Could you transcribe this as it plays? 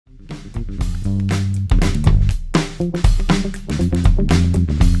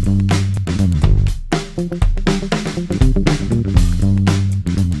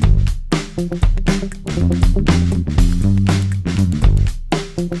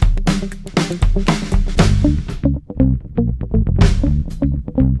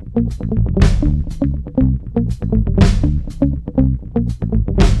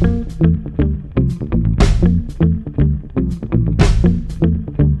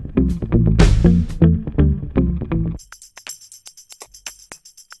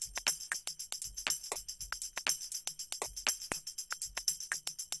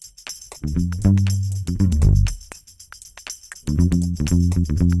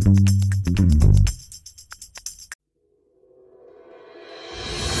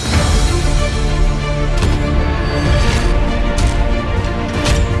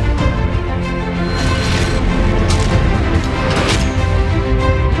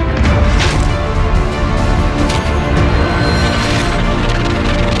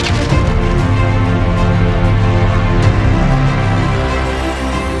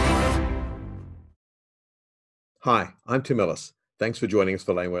Hi, I'm Tim Ellis. Thanks for joining us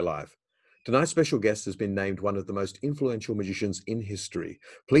for Laneway Live. Tonight's special guest has been named one of the most influential magicians in history.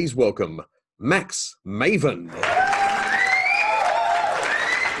 Please welcome Max Maven.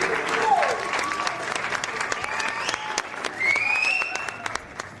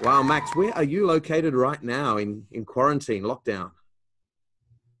 Wow, Max, where are you located right now in quarantine, lockdown?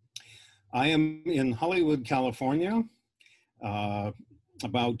 I am in Hollywood, California,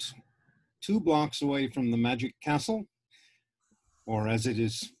 about 2 blocks away from the Magic Castle, or as it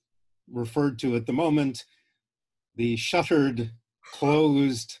is referred to at the moment, the shuttered,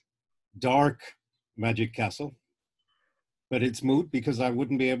 closed, dark Magic Castle. But it's moot because I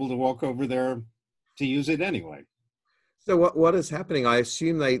wouldn't be able to walk over there to use it anyway. So what is happening? I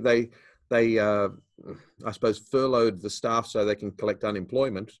assume they I suppose furloughed the staff so they can collect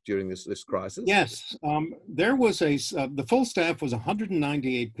unemployment during this crisis. Yes, there was the full staff was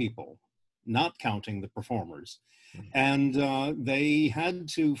 198 people, not counting the performers, and they had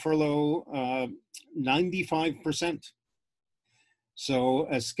to furlough 95%. So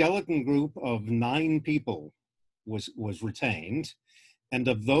a skeleton group of 9 people was retained, and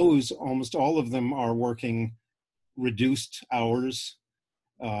of those, almost all of them are working reduced hours.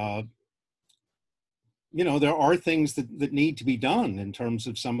 You know, there are things that need to be done in terms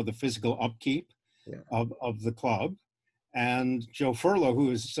of some of the physical upkeep of the club. And Joe Furlow,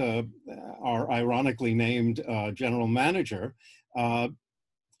 who is our ironically named general manager,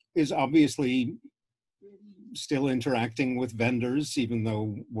 is obviously still interacting with vendors, even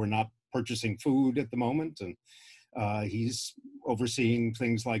though we're not purchasing food at the moment. And he's overseeing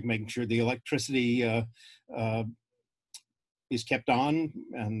things like making sure the electricity is kept on,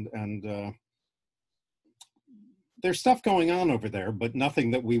 and there's stuff going on over there, but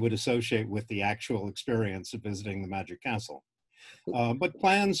nothing that we would associate with the actual experience of visiting the Magic Castle. But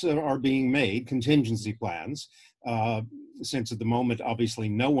plans are being made, contingency plans, since at the moment, obviously,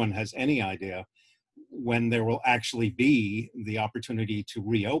 no one has any idea when there will actually be the opportunity to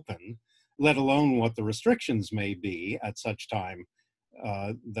reopen, let alone what the restrictions may be at such time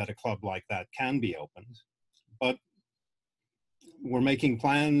that a club like that can be opened. But we're making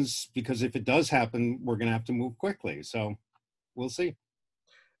plans because if it does happen, we're going to have to move quickly. So we'll see.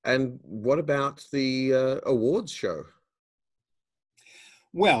 And what about the awards show?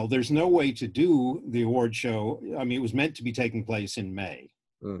 Well, there's no way to do the award show. I mean, it was meant to be taking place in May.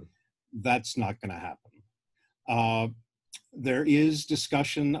 That's not going to happen. There is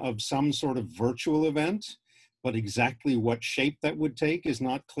discussion of some sort of virtual event, but exactly what shape that would take is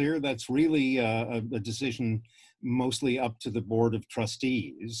not clear. That's really a decision mostly up to the Board of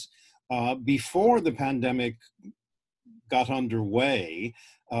Trustees. Before the pandemic got underway,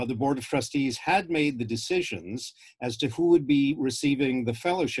 the Board of Trustees had made the decisions as to who would be receiving the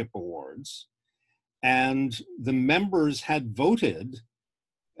fellowship awards, and the members had voted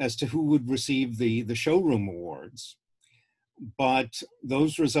as to who would receive the showroom awards, but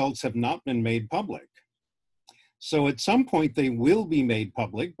those results have not been made public. So at some point they will be made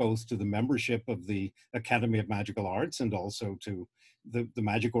public, both to the membership of the Academy of Magical Arts and also to the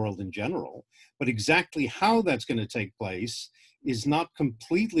magic world in general. But exactly how that's going to take place is not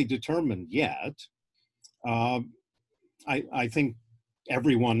completely determined yet. I think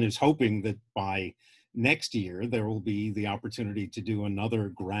everyone is hoping that by next year there will be the opportunity to do another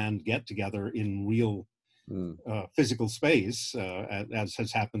grand get-together in real physical space, as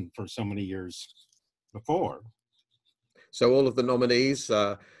has happened for so many years before. So all of the nominees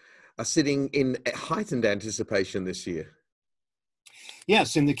are sitting in heightened anticipation this year.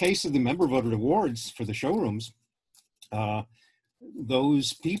 Yes, in the case of the member-voted awards for the showrooms,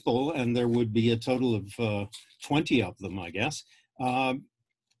 those people, and there would be a total of 20 of them, I guess,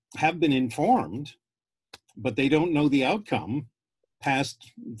 have been informed, but they don't know the outcome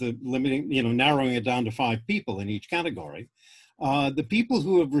past the limiting, narrowing it down to 5 people in each category. The people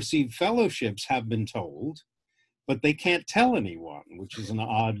who have received fellowships have been told, but they can't tell anyone, which is an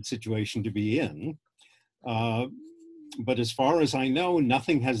odd situation to be in. But as far as I know,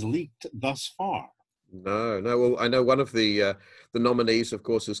 nothing has leaked thus far. No. Well, I know one of the nominees, of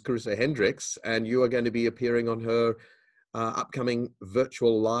course, is Carissa Hendricks, and you are going to be appearing on her upcoming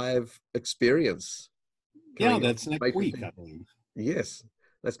virtual live experience. Yeah, that's next week, I believe. Yes,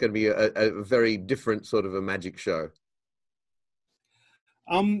 that's going to be a very different sort of a magic show.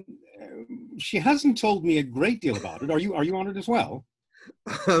 She hasn't told me a great deal about it. Are you on it as well?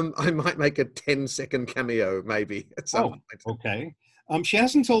 I might make a 10-second cameo, maybe, at some point. Okay. She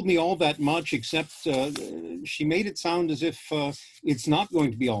hasn't told me all that much, except she made it sound as if it's not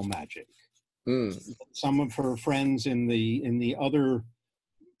going to be all magic. Some of her friends in the other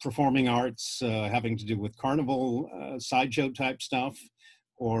performing arts having to do with carnival, sideshow type stuff,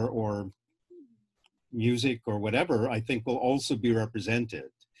 or music or whatever, I think will also be represented.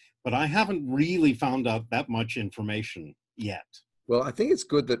 But I haven't really found out that much information yet. Well, I think it's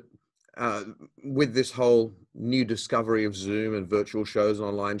good that with this whole new discovery of Zoom and virtual shows and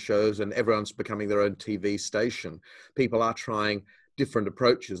online shows, and everyone's becoming their own TV station, people are trying different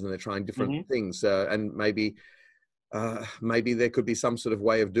approaches and they're trying different things. And maybe there could be some sort of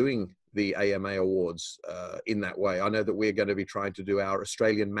way of doing the AMA Awards in that way. I know that we're going to be trying to do our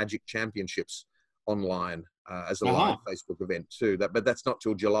Australian Magic Championships online as a live Facebook event too. But that's not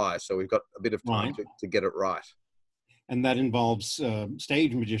till July, so we've got a bit of time to get it right. And that involves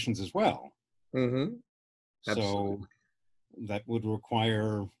stage magicians as well. Absolutely. So that would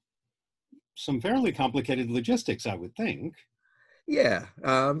require some fairly complicated logistics, I would think. Yeah,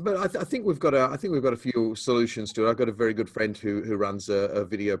 but I think we've got a few solutions to it. I've got a very good friend who runs a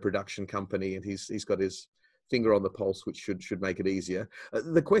video production company, and he's got his finger on the pulse, which should make it easier.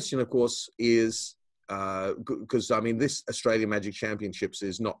 The question, of course, is because I mean, this Australian Magic Championships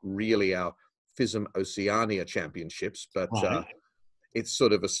is not really our FISM Oceania Championships, but it's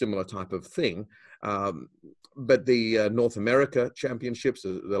sort of a similar type of thing. But the North America Championships,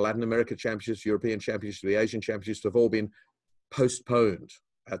 the Latin America Championships, European Championships, the Asian Championships have all been postponed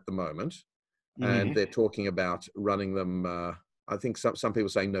at the moment. And they're talking about running them, I think some people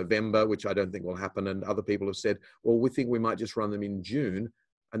say November, which I don't think will happen. And other people have said, well, we think we might just run them in June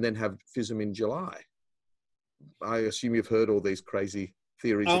and then have FISM in July. I assume you've heard all these crazy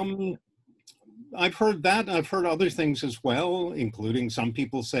theories. I've heard that. I've heard other things as well, including some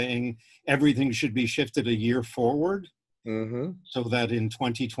people saying everything should be shifted a year forward. So that in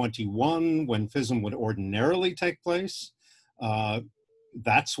 2021, when FISM would ordinarily take place,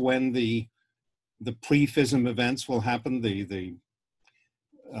 that's when the pre-FISM events will happen. The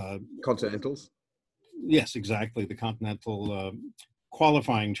Continentals. Yes, exactly. The Continental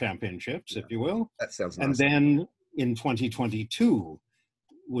qualifying championships, if you will. That sounds nice. And then in 2022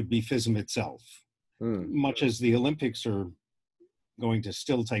 would be FISM itself, much as the Olympics are going to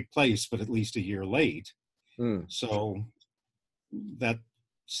still take place, but at least a year late. So that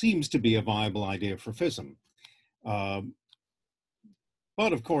seems to be a viable idea for FISM.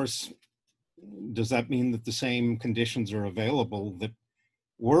 But of course, does that mean that the same conditions are available that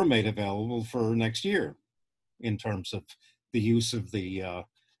were made available for next year in terms of the use of the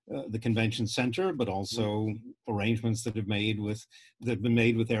convention center, but also arrangements that have been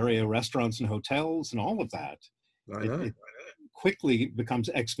made with area restaurants and hotels and all of that? It quickly becomes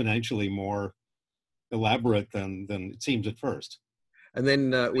exponentially more elaborate than it seems at first. And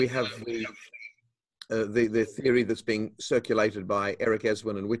then we have the theory that's being circulated by Eric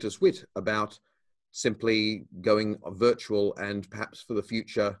Eswin and Witters Witt about simply going virtual and perhaps for the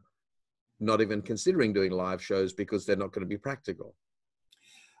future not even considering doing live shows because they're not going to be practical.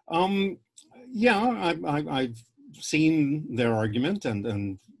 Yeah, I've seen their argument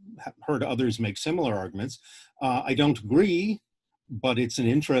and heard others make similar arguments. I don't agree, but it's an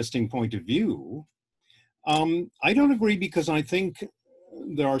interesting point of view. I don't agree because I think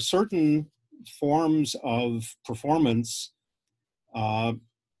there are certain forms of performance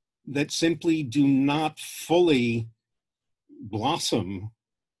that simply do not fully blossom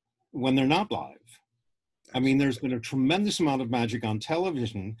when they're not live. I mean, there's been a tremendous amount of magic on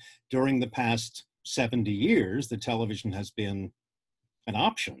television during the past 70 years that television has been an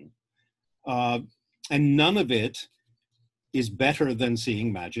option. And none of it is better than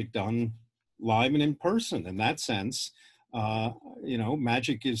seeing magic done live and in person. In that sense, You know,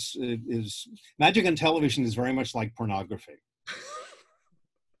 magic magic on television is very much like pornography.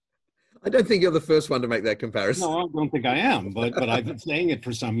 I don't think you're the first one to make that comparison. No, I don't think I am, but I've been saying it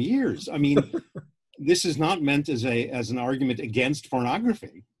for some years. I mean, this is not meant as an argument against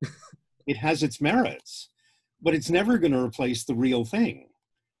pornography. It has its merits, but it's never going to replace the real thing.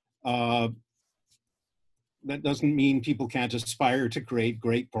 That doesn't mean people can't aspire to create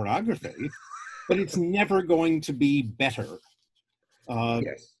great pornography, but it's never going to be better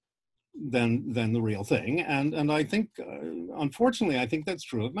Yes. than the real thing. And I think, unfortunately, I think that's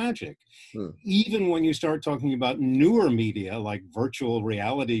true of magic. Even when you start talking about newer media like virtual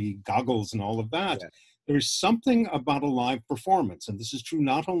reality goggles and all of that, there's something about a live performance. And this is true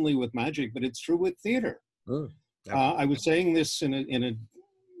not only with magic, but it's true with theater. I was saying this in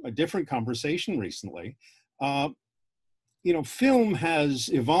a different conversation recently. You know, film has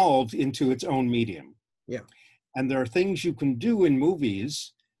evolved into its own medium. Yeah. And there are things you can do in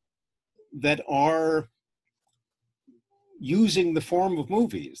movies that are using the form of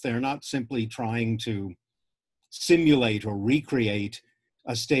movies. They're not simply trying to simulate or recreate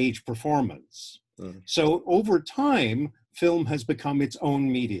a stage performance. So over time, film has become its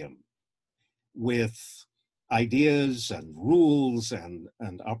own medium with ideas and rules and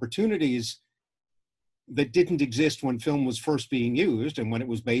opportunities that didn't exist when film was first being used and when it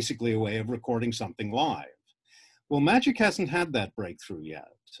was basically a way of recording something live. Well, magic hasn't had that breakthrough yet.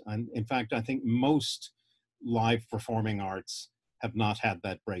 And in fact, I think most live performing arts have not had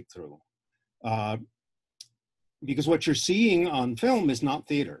that breakthrough. Because what you're seeing on film is not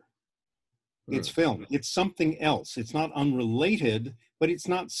theater. It's film. It's something else. It's not unrelated, but it's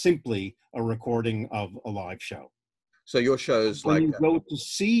not simply a recording of a live show. So your shows, when you go to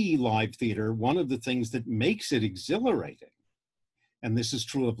see live theater, one of the things that makes it exhilarating, and this is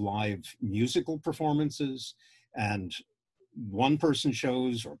true of live musical performances and one-person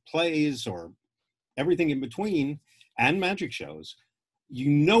shows or plays or everything in between, and magic shows, you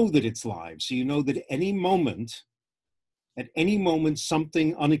know that it's live. So you know that at any moment,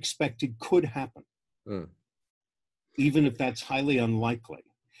 something unexpected could happen, even if that's highly unlikely.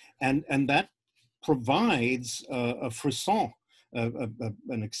 And that provides a frisson,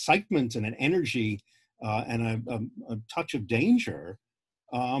 an excitement and an energy and a touch of danger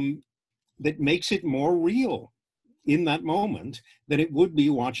that makes it more real in that moment than it would be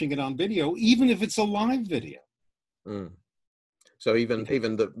watching it on video, even if it's a live video. So even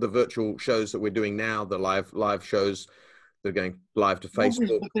the virtual shows that we're doing now, the live shows, they're going live to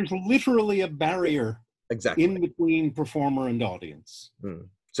Facebook. But there's literally a barrier in between performer and audience.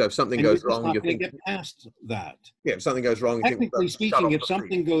 So if something goes wrong, you think get past that. Yeah, if something goes wrong, technically speaking, if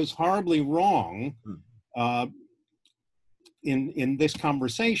something goes horribly wrong in this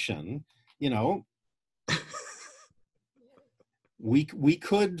conversation, you know, we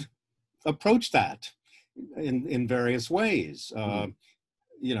could approach that in various ways.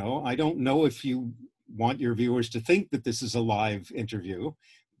 You know, I don't know if you want your viewers to think that this is a live interview,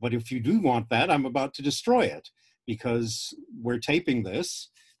 but if you do want that, I'm about to destroy it, because we're taping this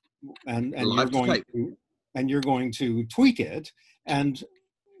and you're going to tweak it, and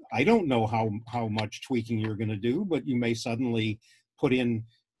I don't know how much tweaking you're going to do, but you may suddenly put in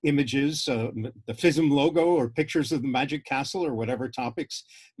images, the FISM logo or pictures of the Magic Castle or whatever topics,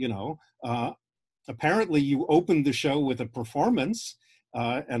 you know. Apparently you opened the show with a performance,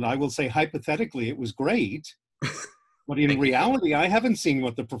 and I will say hypothetically it was great, but in reality I haven't seen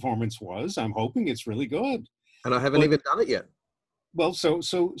what the performance was. I'm hoping it's really good. And I haven't even done it yet. Well, so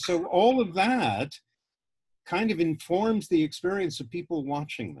all of that kind of informs the experience of people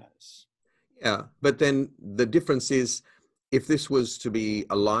watching this. Yeah, but then the difference is, if this was to be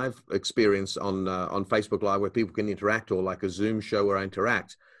a live experience on Facebook Live where people can interact, or like a Zoom show where I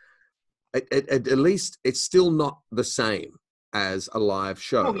interact, at least it's still not the same as a live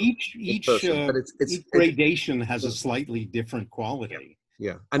show. Oh, each gradation has a slightly different quality.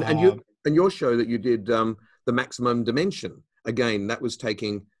 Yeah, and your show that you did, the Maximum Dimension, again, that was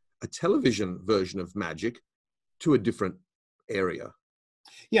taking a television version of magic to a different area.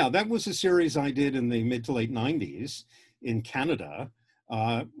 Yeah, that was a series I did in the mid to late 90s in Canada,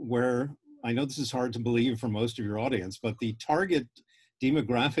 where, I know this is hard to believe for most of your audience, but the target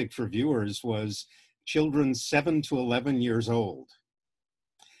demographic for viewers was children 7 to 11 years old.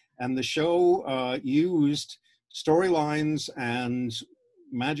 And the show used storylines and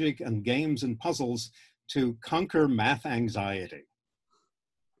magic and games and puzzles to conquer math anxiety.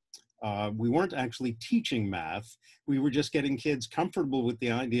 We weren't actually teaching math. We were just getting kids comfortable with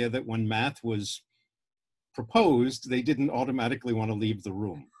the idea that when math was proposed, they didn't automatically want to leave the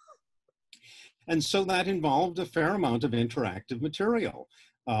room. And so that involved a fair amount of interactive material,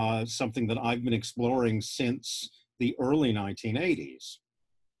 something that I've been exploring since the early 1980s.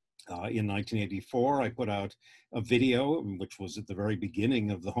 In 1984, I put out a video, which was at the very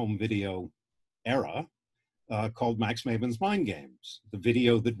beginning of the home video era, called Max Maven's Mind Games, the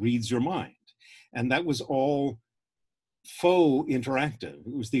video that reads your mind. And that was all faux interactive.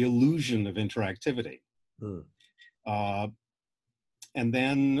 It was the illusion of interactivity. And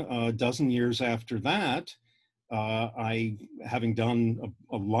then a dozen years after that, I, having done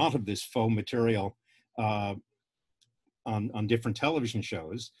a lot of this faux material on different television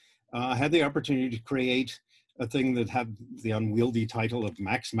shows, I had the opportunity to create a thing that had the unwieldy title of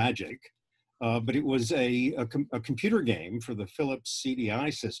Max Magic, but it was a computer game for the Philips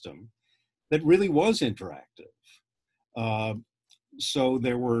CDI system that really was interactive. So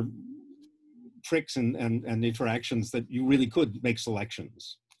there were tricks and interactions that you really could make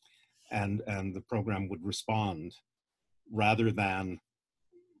selections, and the program would respond, rather than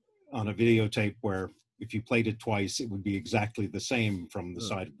on a videotape where if you played it twice, it would be exactly the same from the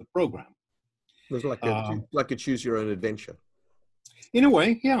side of the program. It was like a choose your own adventure. In a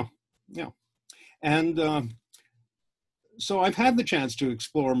way, yeah. And so I've had the chance to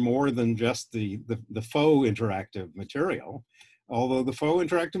explore more than just the faux interactive material, although the faux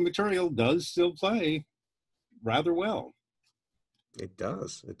interactive material does still play rather well. It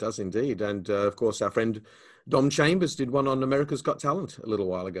does indeed. And of course, our friend Dom Chambers did one on America's Got Talent a little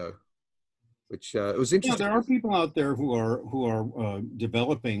while ago, which it was interesting. Yeah, there are people out there who are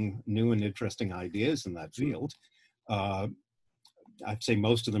developing new and interesting ideas in that field. I'd say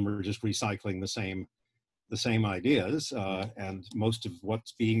most of them are just recycling the same ideas, and most of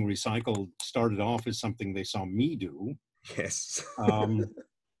what's being recycled started off as something they saw me do. Yes.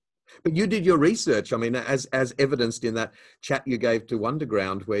 But you did your research. I mean, as evidenced in that chat you gave to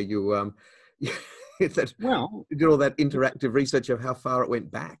Wonderground, where you you did all that interactive research of how far it went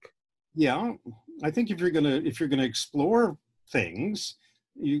back. Yeah, I think if you're gonna explore things,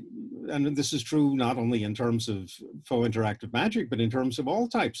 and this is true not only in terms of faux interactive magic, but in terms of all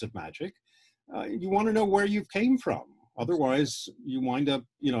types of magic, you want to know where you came from. Otherwise, you wind up,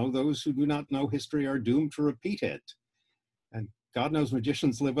 those who do not know history are doomed to repeat it. And God knows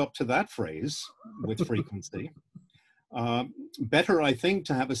magicians live up to that phrase with frequency. Better, I think,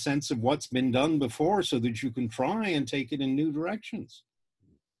 to have a sense of what's been done before so that you can try and take it in new directions.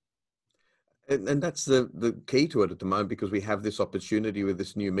 And that's the key to it at the moment, because we have this opportunity with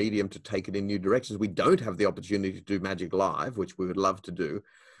this new medium to take it in new directions. We don't have the opportunity to do magic live, which we would love to do,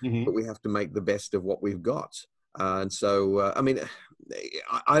 but we have to make the best of what we've got. And so, I mean,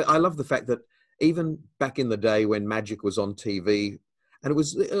 I love the fact that even back in the day when magic was on TV, and it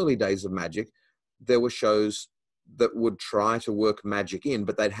was the early days of magic, there were shows that would try to work magic in,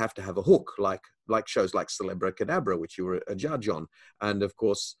 but they'd have to have a hook, like shows like Celebra Cadabra, which you were a judge on. And of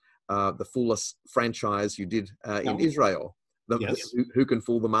course, the Fool-Us franchise you did in Israel, who can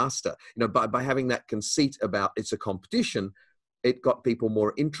fool the master? By having that conceit about it's a competition, it got people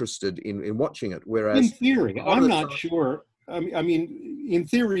more interested in watching it. Whereas in theory, I'm not sure. I mean, in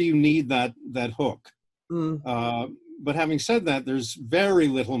theory, you need that hook. But having said that, there's very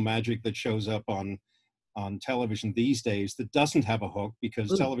little magic that shows up on television these days that doesn't have a hook,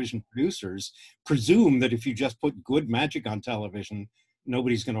 because television producers presume that if you just put good magic on television,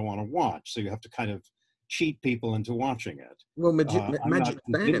 nobody's going to want to watch. So you have to kind of cheat people into watching it. Well, I'm magic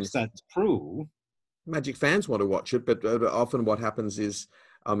not convinced fans, that's true. Magic fans want to watch it, but often what happens is,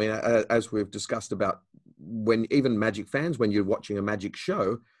 I mean, as we've discussed about, when even magic fans, when you're watching a magic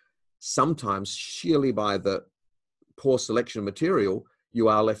show, sometimes sheerly by the poor selection of material, you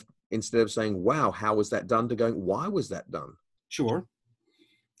are left, instead of saying, wow, how was that done, to going, why was that done? Sure.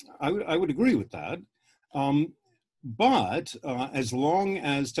 I would agree with that. But as long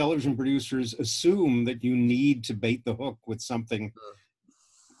as television producers assume that you need to bait the hook with something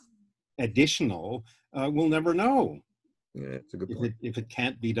additional, we'll never know. Yeah, it's a good point. If it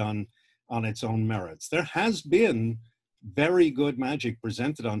can't be done on its own merits. There has been very good magic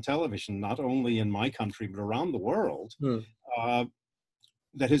presented on television, not only in my country, but around the world,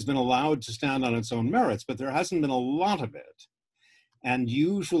 that has been allowed to stand on its own merits, but there hasn't been a lot of it. And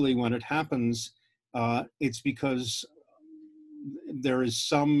usually when it happens, it's because there is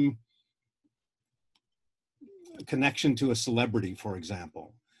some connection to a celebrity, for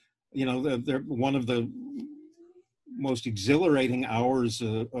example. One of the most exhilarating hours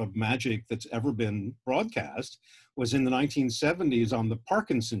of magic that's ever been broadcast was in the 1970s on the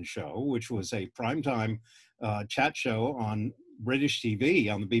Parkinson show, which was a primetime chat show on British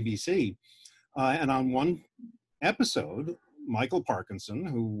TV, on the BBC. And on one episode, Michael Parkinson,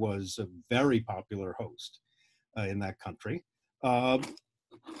 who was a very popular host in that country,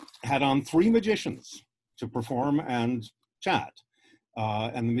 had on 3 magicians to perform and chat.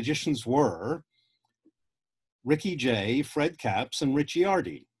 And the magicians were Ricky Jay, Fred Kaps, and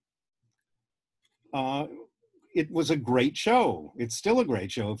Richiardi. It was a great show. It's still a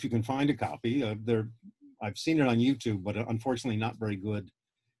great show if you can find a copy. I've seen it on YouTube, but unfortunately not very good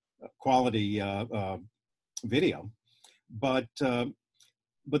quality video. But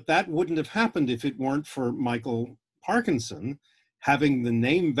that wouldn't have happened if it weren't for Michael Parkinson having the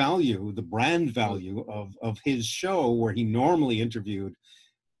name value, the brand value of his show, where he normally interviewed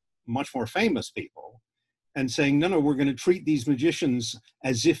much more famous people, and saying, no, we're going to treat these magicians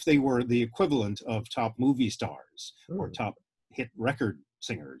as if they were the equivalent of top movie stars or top hit record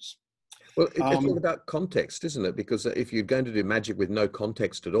singers. Well, it's all about context, isn't it? Because if you're going to do magic with no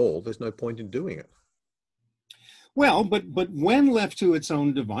context at all, there's no point in doing it. Well, but when left to its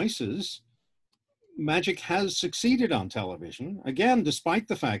own devices, magic has succeeded on television. Again, despite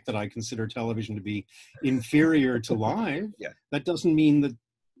the fact that I consider television to be inferior to live, that doesn't mean that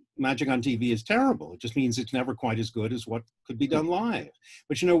magic on TV is terrible. It just means it's never quite as good as what could be done live.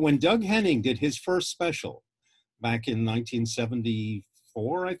 But you know, when Doug Henning did his first special back in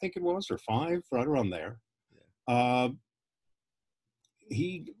 1974, I think it was, or 5, right around there,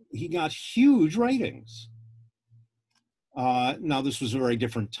 he got huge ratings. Now, this was a very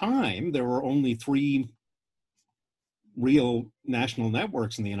different time. There were only 3 real national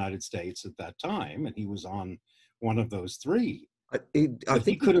networks in the United States at that time, and he was on one of those 3. I think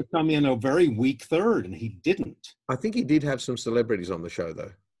he could have come in a very weak third, and he didn't. I think he did have some celebrities on the show,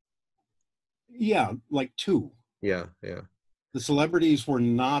 though. Yeah, like 2. Yeah. The celebrities were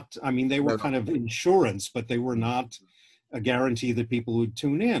not, I mean, they were kind of insurance, but they were not a guarantee that people would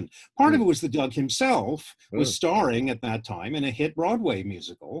tune in. Part of it was that Doug himself was starring at that time in a hit Broadway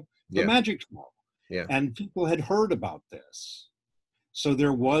musical, The Magic Show. Yeah. And people had heard about this. So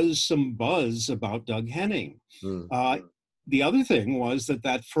there was some buzz about Doug Henning. The other thing was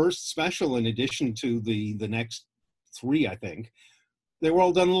that first special, in addition to the next 3, I think, they were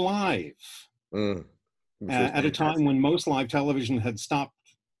all done live at a time when most live television had stopped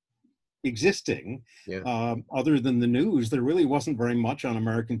existing. Other than the news, there really wasn't very much on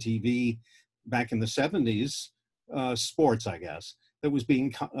American TV back in the 70s, sports, I guess, that was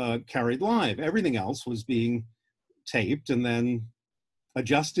being carried live. Everything else was being taped and then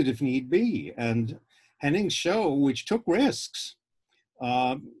adjusted if need be. And Henning's show, which took risks,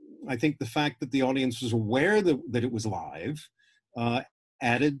 I think the fact that the audience was aware that it was live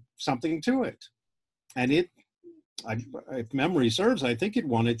added something to it. And if memory serves, I think it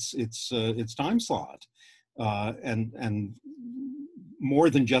won its time slot, and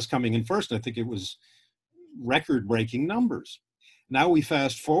more than just coming in first. I think it was record-breaking numbers. Now we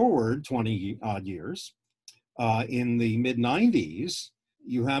fast forward 20 odd years. In the mid 90s,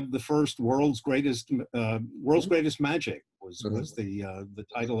 you have the first World's Greatest Magic was the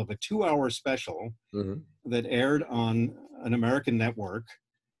title of a 2-hour special that aired on an American network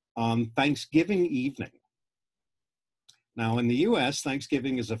on Thanksgiving evening. Now, in the US,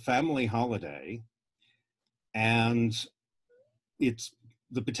 Thanksgiving is a family holiday, and it's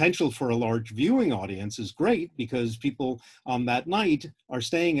the potential for a large viewing audience is great because people on that night are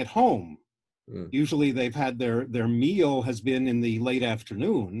staying at home. Usually they've had their meal has been in the late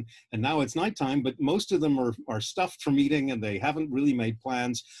afternoon, and now it's nighttime, but most of them are stuffed from eating and they haven't really made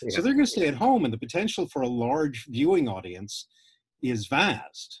plans. So they're going to stay at home, and the potential for a large viewing audience is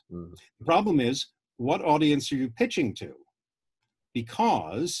vast. The problem is, what audience are you pitching to?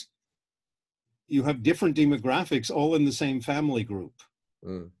 Because you have different demographics all in the same family group.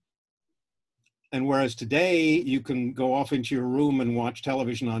 And whereas today you can go off into your room and watch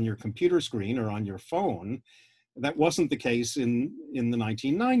television on your computer screen or on your phone, that wasn't the case in the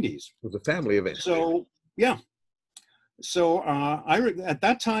 1990s. It was a family event. So, yeah. So at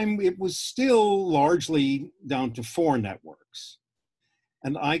that time, it was still largely down to 4 networks.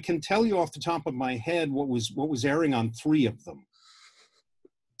 And I can tell you off the top of my head what was airing on 3 of them.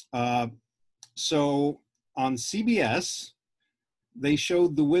 So on CBS, they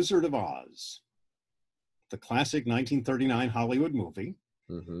showed The Wizard of Oz, the classic 1939 Hollywood movie.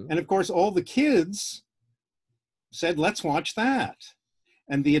 And of course, all the kids said, let's watch that.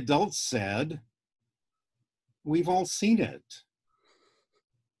 And the adults said, we've all seen it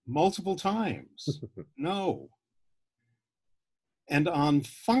multiple times. No. And on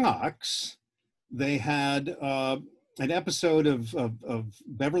Fox, they had an episode of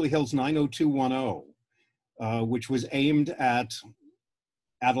Beverly Hills 90210, which was aimed at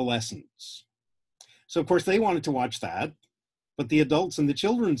adolescents. So, of course, they wanted to watch that. But the adults and the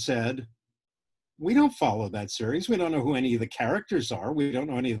children said, we don't follow that series. We don't know who any of the characters are. We don't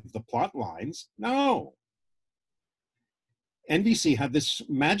know any of the plot lines. No. NBC had this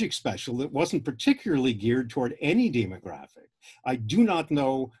magic special that wasn't particularly geared toward any demographic. I do not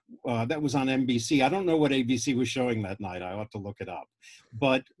know, that was on NBC. I don't know what ABC was showing that night. I ought to look it up.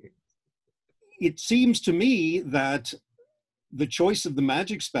 But it seems to me that the choice of the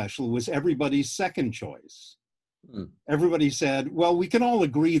magic special was everybody's second choice. Everybody said, well, we can all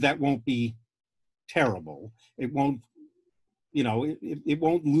agree that won't be terrible. It won't, you know, it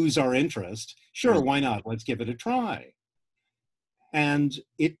won't lose our interest. Sure, why not? Let's give it a try. And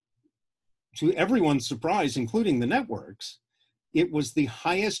it, to everyone's surprise, including the networks, it was the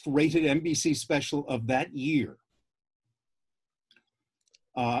highest rated NBC special of that year.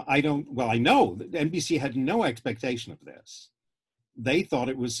 I know that NBC had no expectation of this. They thought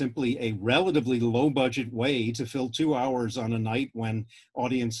it was simply a relatively low budget way to fill 2 hours on a night when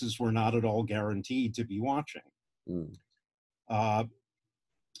audiences were not at all guaranteed to be watching.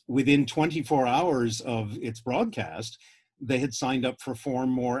 Within 24 hours of its broadcast, they had signed up for 4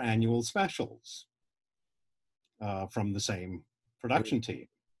 more annual specials from the same production team.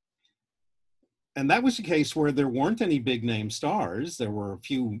 And that was a case where there weren't any big name stars. There were a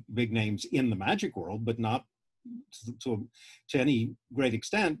few big names in the magic world, but not to any great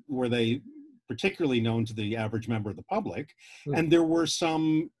extent were they particularly known to the average member of the public. And there were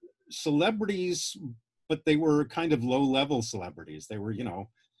some celebrities, but they were kind of low-level celebrities. They were, you know,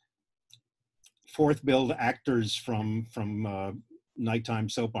 fourth billed actors from nighttime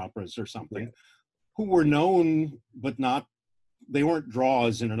soap operas or something, who were known, but not, they weren't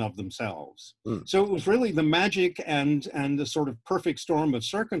draws in and of themselves. So it was really the magic and the sort of perfect storm of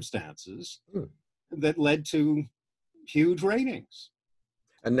circumstances that led to huge ratings.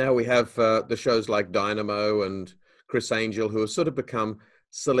 And now we have the shows like Dynamo and Chris Angel, who have sort of become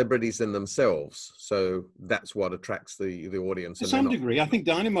celebrities in themselves. So that's what attracts the audience. To some degree. I think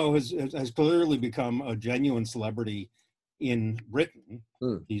Dynamo has clearly become a genuine celebrity in Britain.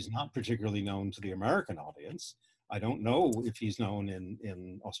 He's not particularly known to the American audience. I don't know if he's known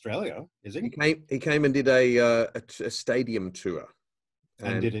in Australia, is he? He came and did a stadium tour.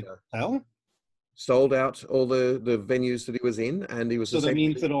 And did it sell? Sold out all the venues that he was in, and he was. So that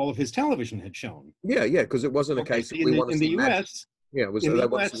means that all of his television had shown. Yeah, because it wasn't a case that we want to see in the US. Yeah, it was in the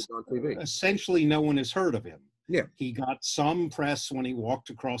US, on TV. Essentially, no one has heard of him. Yeah, he got some press when he walked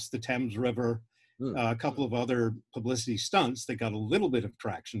across the Thames River. A couple of other publicity stunts that got a little bit of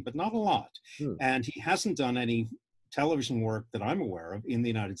traction, but not a lot. And he hasn't done any television work that I'm aware of in the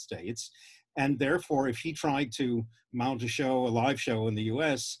United States. And therefore, if he tried to mount a live show in the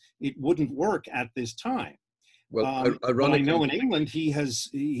US, it wouldn't work at this time. Well, ironically, I know in England, he has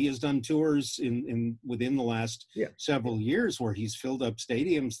done tours within the last several years where he's filled up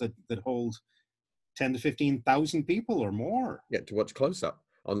stadiums that hold 10 to 15,000 people or more. Yeah, to watch close up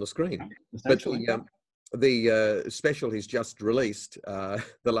on the screen. But the special he's just released,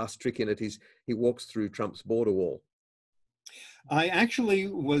 the last trick in it is he walks through Trump's border wall. I actually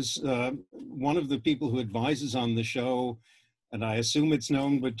was one of the people who advises on the show, and I assume it's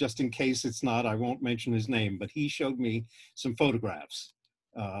known, but just in case it's not, I won't mention his name, but he showed me some photographs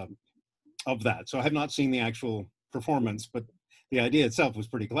of that. So I have not seen the actual performance, but the idea itself was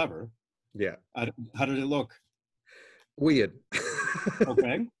pretty clever. Yeah. How did it look? Weird.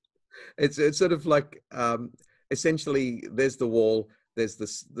 Okay. It's sort of like, essentially, there's the wall. There's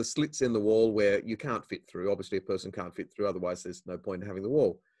the slits in the wall where you can't fit through. Obviously, a person can't fit through. Otherwise, there's no point in having the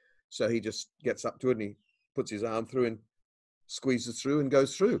wall. So he just gets up to it and he puts his arm through and squeezes through and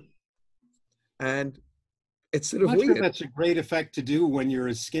goes through. And it's sort of weird. Sure that's a great effect to do when you're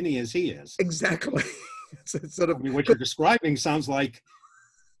as skinny as he is. Exactly. It's sort of. I mean, what you're describing sounds like,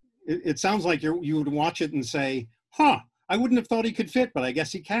 it sounds like you would watch it and say, huh, I wouldn't have thought he could fit, but I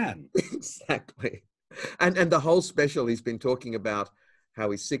guess he can. Exactly. And the whole special, he's been talking about how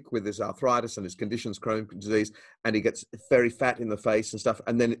he's sick with his arthritis and his conditions, Crohn's disease, and he gets very fat in the face and stuff.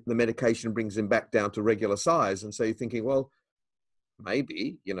 And then the medication brings him back down to regular size. And so you're thinking, well,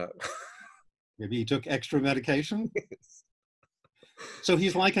 maybe, you know. Maybe he took extra medication? Yes. So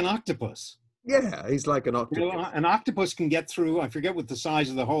he's like an octopus. Yeah, he's like an octopus. You know, an octopus can get through, I forget what the size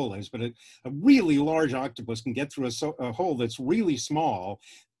of the hole is, but a really large octopus can get through a hole that's really small.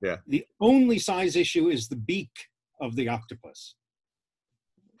 Yeah. The only size issue is the beak of the octopus.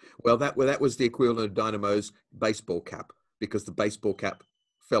 Well, that was the equivalent of Dynamo's baseball cap, because the baseball cap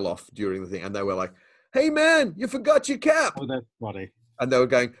fell off during the thing, and they were like, "Hey, man, you forgot your cap." Oh, that's funny. And they were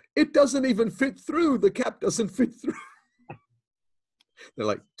going, "It doesn't even fit through. The cap doesn't fit through." They're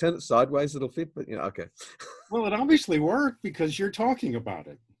like, turn it sideways, it'll fit. But okay. Well, it obviously worked because you're talking about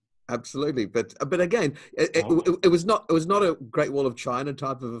it. Absolutely, but again, it was not a Great Wall of China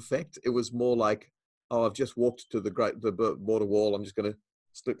type of effect. It was more like, oh, I've just walked to the border wall. I'm just going to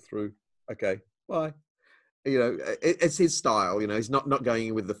slip through. Okay, bye. It's his style. He's not going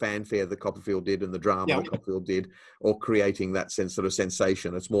in with the fanfare that Copperfield did and the drama that Copperfield did, or creating that sort of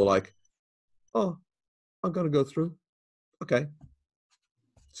sensation. It's more like, oh, I'm going to go through. Okay,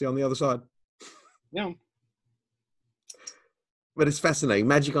 see you on the other side. Yeah. But it's fascinating.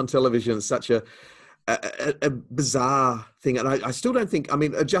 Magic on television is such a bizarre thing. And I still don't think,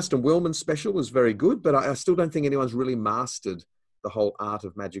 a Justin Willman special was very good, but I still don't think anyone's really mastered the whole art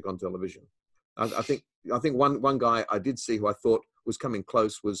of magic on television. I think one guy I did see who I thought was coming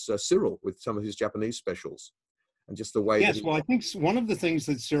close was Cyril with some of his Japanese specials. And just the way. Yes, well, I think one of the things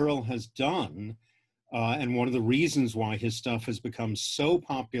that Cyril has done, and one of the reasons why his stuff has become so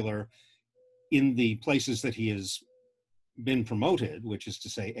popular in the places that he has been promoted, which is to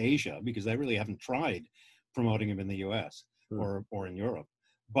say Asia, because they really haven't tried promoting him in the US or in Europe.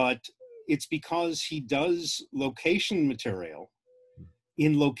 But it's because he does location material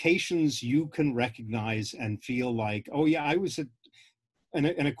in locations you can recognize and feel like, oh yeah, I was at an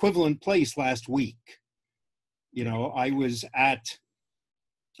equivalent place last week. I was at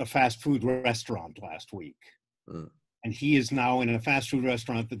a fast food restaurant last week. And he is now in a fast food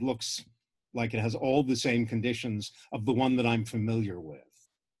restaurant that looks like it has all the same conditions of the one that I'm familiar with.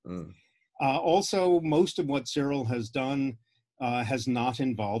 Also, most of what Cyril has done has not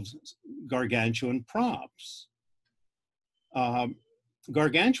involved gargantuan props.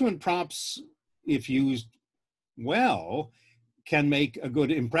 Gargantuan props, if used well, can make a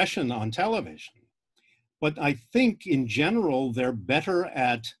good impression on television. But I think in general, they're better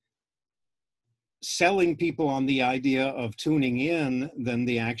at selling people on the idea of tuning in than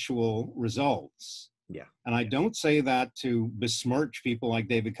the actual results. Yeah. And I don't say that to besmirch people like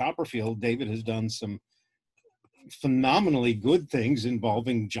David Copperfield. David has done some phenomenally good things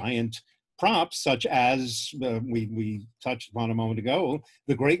involving giant props, such as we touched upon a moment ago,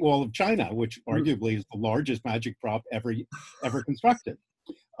 the Great Wall of China, which arguably is the largest magic prop ever constructed.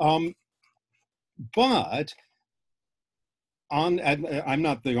 But I'm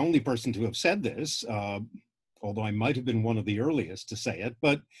not the only person to have said this, although I might have been one of the earliest to say it,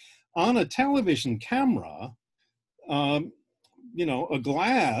 but on a television camera, a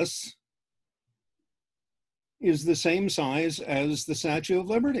glass is the same size as the Statue of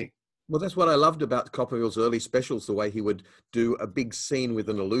Liberty. Well, that's what I loved about Copperfield's early specials, the way he would do a big scene with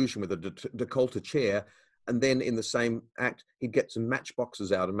an illusion with a decollete chair, and then in the same act, he'd get some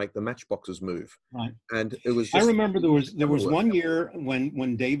matchboxes out and make the matchboxes move. Right. And it was I remember there was one year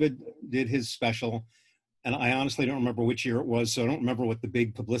when David did his special, and I honestly don't remember which year it was, so I don't remember what the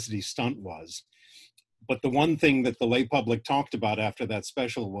big publicity stunt was. But the one thing that the lay public talked about after that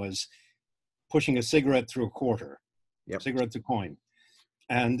special was pushing a cigarette through a quarter, cigarette to coin.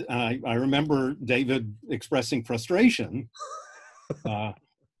 And I remember David expressing frustration.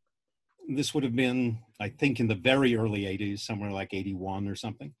 This would have been, I think, in the very early 80s, somewhere like 81 or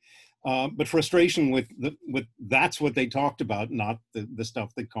something. But frustration with that's what they talked about, not the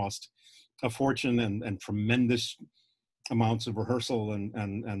stuff that cost a fortune and tremendous amounts of rehearsal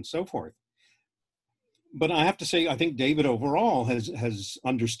and so forth. But I have to say, I think David overall has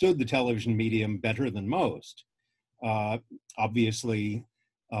understood the television medium better than most. Obviously,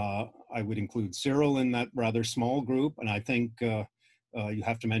 I would include Cyril in that rather small group, and I think you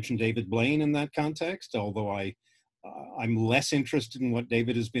have to mention David Blaine in that context, although I'm less interested in what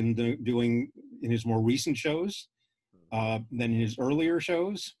David has been doing in his more recent shows than in his earlier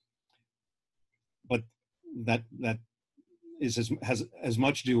shows. But that has as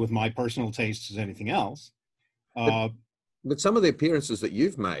much to do with my personal taste as anything else. But some of the appearances that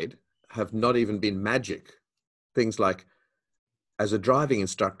you've made have not even been magic. Things like as a driving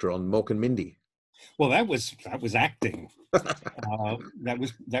instructor on Mork and Mindy. Well, that was acting.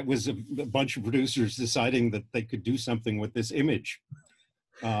 That was a bunch of producers deciding that they could do something with this image,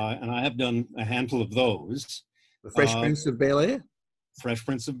 and I have done a handful of those. The Fresh Prince of Bel-Air. Fresh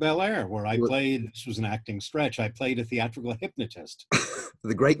Prince of Bel-Air, where I played. This was an acting stretch. I played a theatrical hypnotist.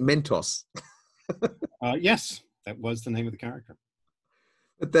 The Great Mentos. Yes, that was the name of the character.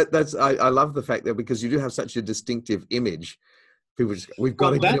 But I love the fact that because you do have such a distinctive image, people just we've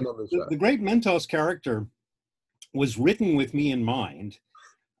got to get him on the show. The Great Mentos character was written with me in mind.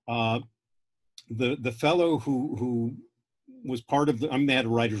 The fellow who was part of they had a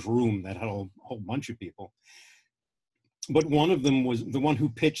writer's room that had a whole bunch of people, but one of them was the one who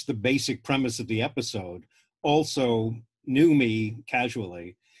pitched the basic premise of the episode. Also knew me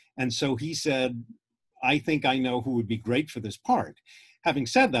casually. And so he said, I think I know who would be great for this part. Having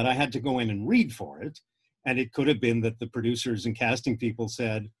said that, I had to go in and read for it. And it could have been that the producers and casting people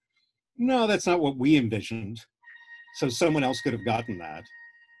said, no, that's not what we envisioned. So someone else could have gotten that.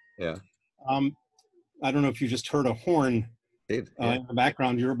 Yeah. I don't know if you just heard a horn in the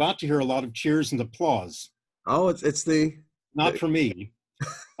background. You're about to hear a lot of cheers and applause. Oh, it's not for me.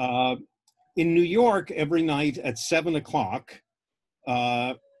 In New York, every night at 7 o'clock,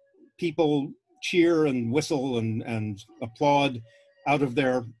 people cheer and whistle and applaud out of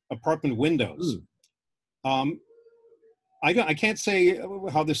their apartment windows. I can't say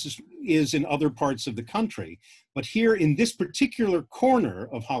how this is in other parts of the country, but here in this particular corner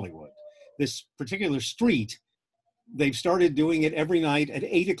of Hollywood, this particular street, they've started doing it every night at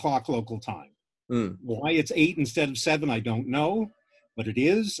 8 o'clock local time. Why it's 8 instead of 7, I don't know, but it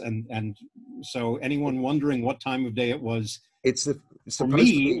is. And so anyone wondering what time of day it was, for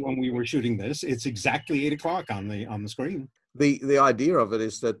me, when we were shooting this, it's exactly 8 o'clock on the screen. The idea of it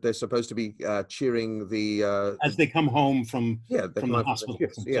is that they're supposed to be cheering the as they come home from the hospital.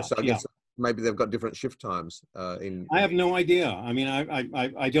 So I guess maybe they've got different shift times. I have no idea. I mean,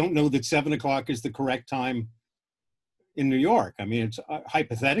 I don't know that 7 o'clock is the correct time in New York. I mean, it's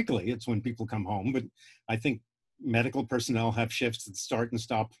hypothetically, it's when people come home, but I think medical personnel have shifts that start and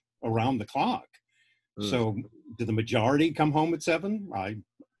stop around the clock. So do the majority come home at 7?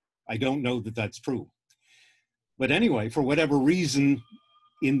 I don't know that that's true. But anyway, for whatever reason,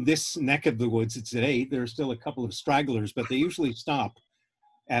 in this neck of the woods, it's at 8. There are still a couple of stragglers, but they usually stop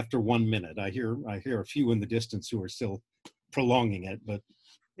after 1 minute. I hear a few in the distance who are still prolonging it. But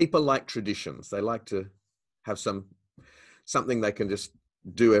people like traditions. They like to have something they can just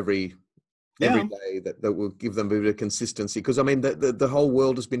do every day that will give them a bit of consistency. Because I mean, the whole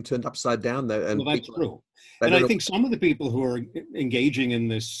world has been turned upside down there. And well, that's true. And I think some of the people who are engaging in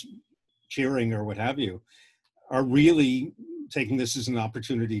this cheering or what have you are really taking this as an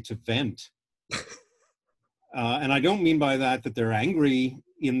opportunity to vent. And I don't mean by that they're angry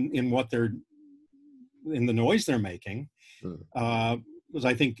in the noise they're making. Because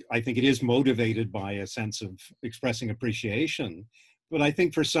I think it is motivated by a sense of expressing appreciation. But I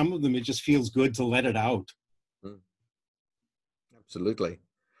think for some of them, it just feels good to let it out. Absolutely.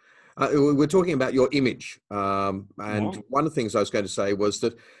 We're talking about your image. And one of the things I was going to say was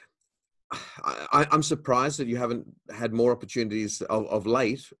that I'm surprised that you haven't had more opportunities of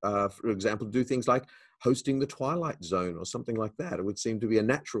late, for example, to do things like hosting the Twilight Zone or something like that. It would seem to be a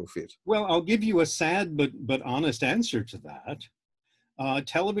natural fit. Well, I'll give you a sad but honest answer to that.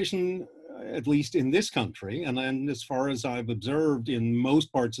 Television, at least in this country, and as far as I've observed in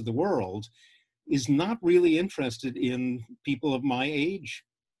most parts of the world, is not really interested in people of my age.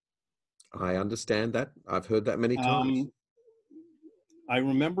 I understand that. I've heard that many times. I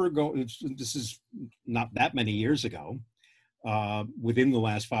remember this is not that many years ago, within the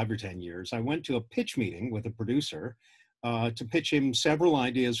last 5 or 10 years, I went to a pitch meeting with a producer to pitch him several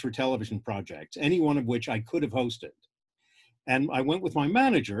ideas for television projects, any one of which I could have hosted. And I went with my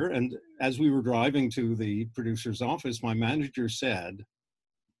manager, and as we were driving to the producer's office, my manager said,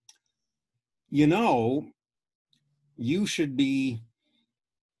 you know,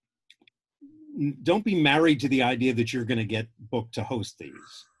 don't be married to the idea that you're going to get booked to host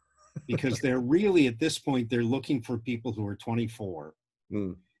these, because they're really, at this point, they're looking for people who are 24.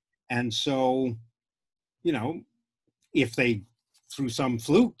 And so, you know, if they, through some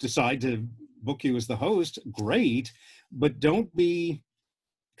fluke, decide to book you as the host, great, but don't be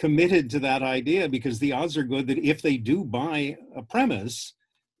committed to that idea, because the odds are good that if they do buy a premise,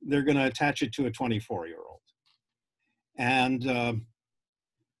 they're going to attach it to a 24-year-old. And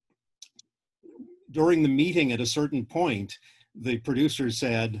during the meeting, at a certain point, the producer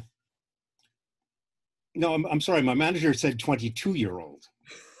said, no, I'm sorry, my manager said 22-year-old.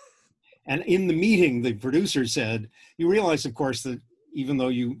 And in the meeting, the producer said, you realize, of course, that even though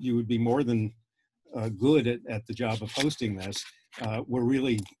you would be more than good at the job of hosting this, we're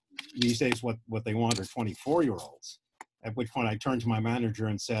really, these days, what they want are 24-year-olds. At which point I turned to my manager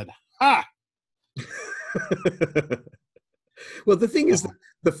and said, ha! Well, the thing is that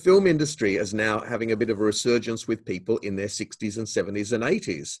the film industry is now having a bit of a resurgence with people in their 60s and 70s and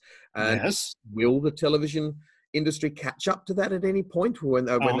 80s. And yes. Will the television industry catch up to that at any point when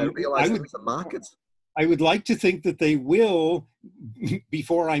they realize there's a market? I would like to think that they will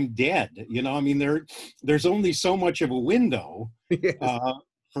before I'm dead. You know, I mean, there's only so much of a window Yes.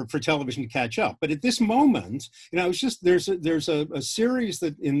 For television to catch up. But at this moment, you know, it's just there's a series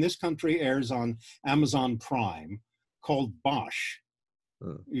that in this country airs on Amazon Prime called Bosch.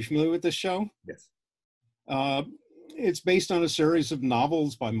 Are you familiar with this show? Yes. It's based on a series of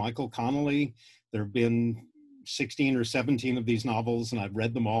novels by Michael Connelly. There have been 16 or 17 of these novels, and I've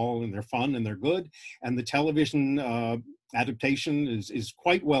read them all, and they're fun and they're good. And the television adaptation is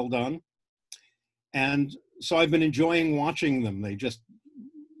quite well done. And so I've been enjoying watching them. They just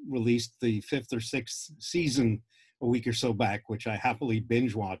released the 5th or 6th season a week or so back, which I happily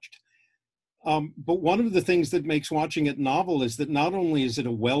binge watched. But one of the things that makes watching it novel is that not only is it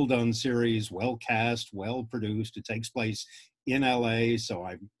a well-done series, well cast, well produced, it takes place in LA, so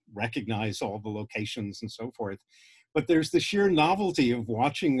I recognize all the locations and so forth, but there's the sheer novelty of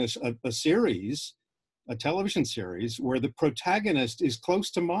watching a series, a television series, where the protagonist is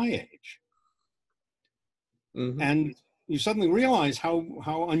close to my age. Mm-hmm. And you suddenly realize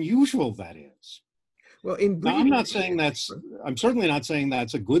how unusual that is. Well, now, I'm certainly not saying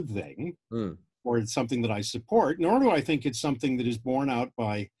that's a good thing, or it's something that I support, nor do I think it's something that is borne out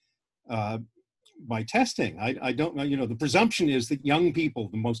by testing. I don't know, the presumption is that young people,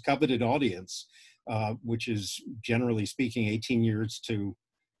 the most coveted audience, which is generally speaking 18 years to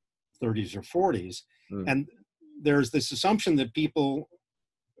 30s or 40s, and there's this assumption that people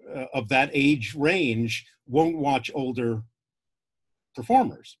of that age range won't watch older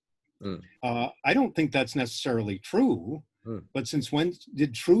performers. I don't think that's necessarily true, but since when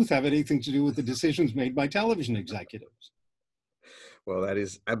did truth have anything to do with the decisions made by television executives? Well, that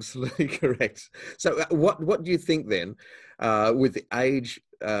is absolutely correct. So what do you think then, with the age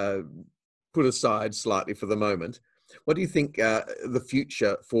put aside slightly for the moment, what do you think the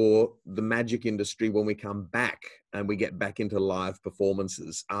future for the magic industry when we come back and we get back into live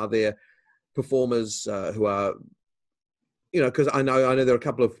performances? Are there performers who are, because I know there are a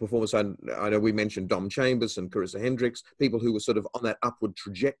couple of performers. I know we mentioned Dom Chambers and Carissa Hendricks, people who were sort of on that upward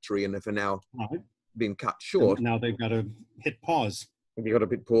trajectory and have now been cut short. And now they've got to hit pause. You've got to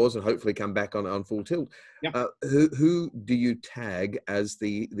hit pause and hopefully come back on full tilt. Yep. Who do you tag as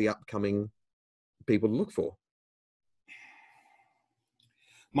the upcoming people to look for?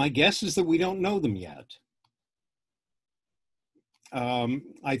 My guess is that we don't know them yet.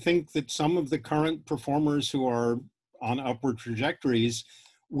 I think that some of the current performers who are on upward trajectories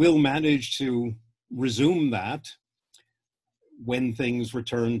will manage to resume that when things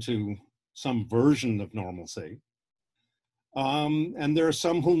return to some version of normalcy. And there are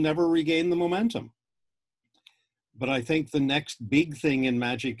some who'll never regain the momentum. But I think the next big thing in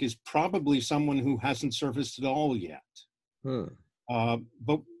magic is probably someone who hasn't surfaced at all yet.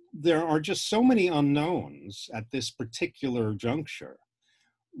 But there are just so many unknowns at this particular juncture.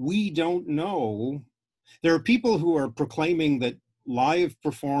 We don't know. There are people who are proclaiming that live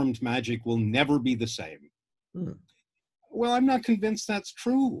performed magic will never be the same. Well, I'm not convinced that's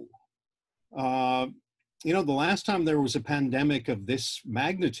true. The last time there was a pandemic of this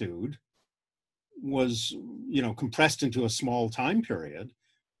magnitude was, compressed into a small time period,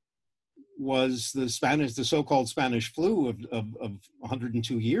 was the so-called Spanish flu of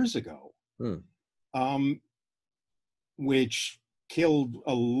 102 years ago, which killed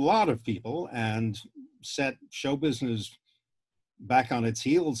a lot of people and set show business back on its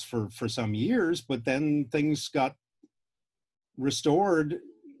heels for some years, but then things got restored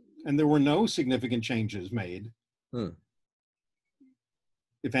and there were no significant changes made.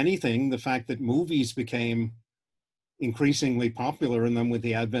 If anything, the fact that movies became increasingly popular, and then with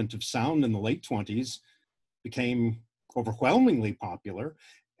the advent of sound in the late 20s, became overwhelmingly popular,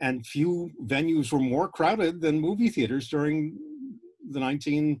 and few venues were more crowded than movie theaters during the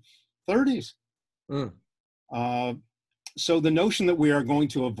 1930s. So the notion that we are going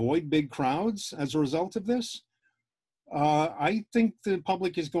to avoid big crowds as a result of this, I think the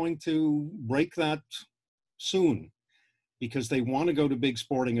public is going to break that soon, because they want to go to big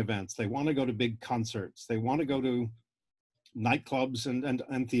sporting events, they want to go to big concerts, they want to go to nightclubs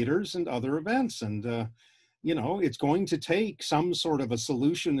and theaters and other events. And, it's going to take some sort of a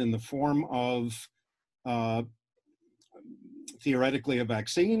solution in the form of theoretically a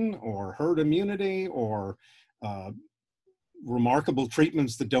vaccine or herd immunity or remarkable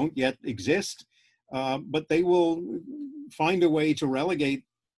treatments that don't yet exist. But they will find a way to relegate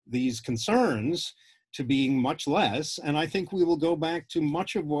these concerns to being much less. And I think we will go back to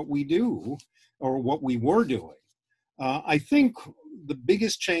much of what we do or what we were doing. I think the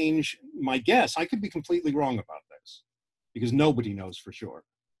biggest change, my guess, I could be completely wrong about this because nobody knows for sure.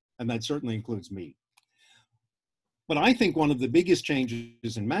 And that certainly includes me. But I think one of the biggest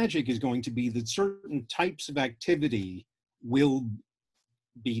changes in magic is going to be that certain types of activity will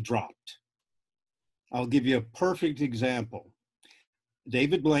be dropped. I'll give you a perfect example.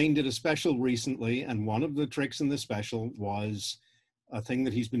 David Blaine did a special recently, and one of the tricks in the special was a thing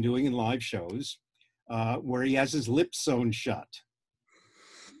that he's been doing in live shows. where he has his lips sewn shut.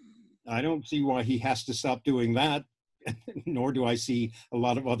 I don't see why he has to stop doing that, nor do I see a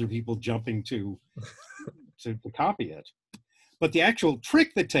lot of other people jumping to copy it. But the actual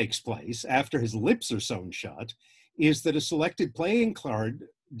trick that takes place after his lips are sewn shut is that a selected playing card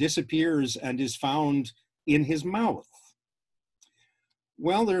disappears and is found in his mouth.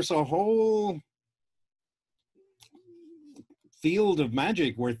 Well, there's a whole field of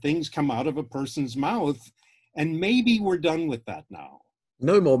magic where things come out of a person's mouth, and maybe we're done with that now.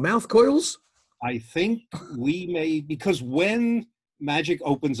 No more mouth coils? I think we may, because when magic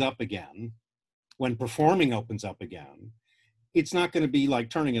opens up again, when performing opens up again, it's not going to be like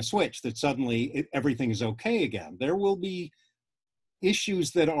turning a switch that suddenly everything is okay again. There will be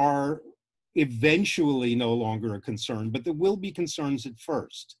issues that are eventually no longer a concern, but there will be concerns at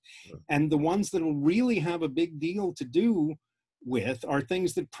first. And the ones that will really have a big deal to do with are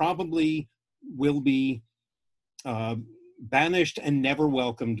things that probably will be banished and never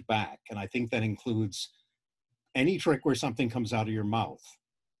welcomed back. And I think that includes any trick where something comes out of your mouth,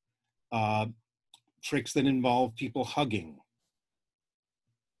 tricks that involve people hugging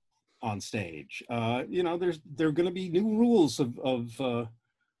on stage. You know, there are going to be new rules of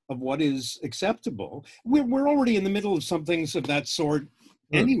what is acceptable. We're already in the middle of some things of that sort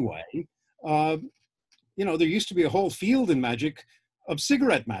anyway. You know, there used to be a whole field in magic of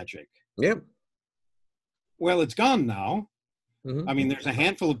cigarette magic. Yep. Well, it's gone now. I mean, there's a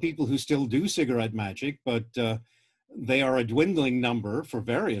handful of people who still do cigarette magic, but they are a dwindling number for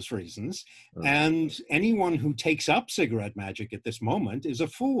various reasons. And anyone who takes up cigarette magic at this moment is a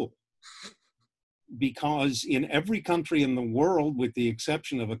fool. Because in every country in the world, with the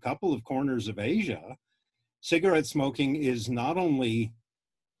exception of a couple of corners of Asia, cigarette smoking is not only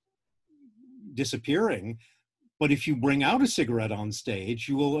disappearing, but if you bring out a cigarette on stage,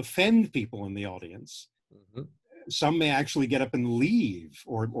 you will offend people in the audience. Some may actually get up and leave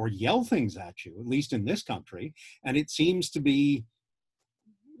or yell things at you, at least in this country. And it seems to be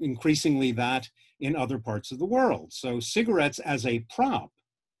increasingly that in other parts of the world. So cigarettes as a prop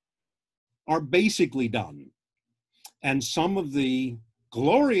are basically done. And some of the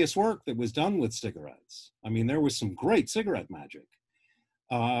glorious work that was done with cigarettes, I mean, there was some great cigarette magic,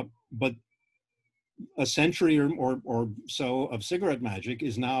 but a century or so of cigarette magic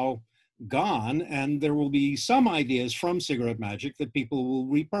is now gone, and there will be some ideas from cigarette magic that people will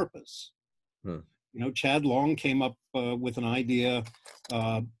repurpose. You know, Chad Long came up with an idea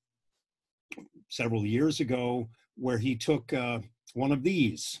several years ago where he took one of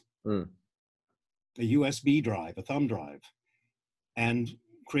these, a USB drive, a thumb drive, and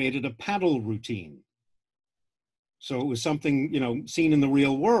created a paddle routine. So it was something, you know, seen in the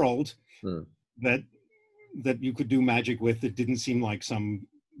real world that you could do magic with that didn't seem like some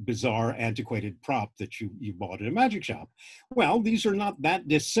bizarre antiquated prop that you bought at a magic shop. Well, these are not that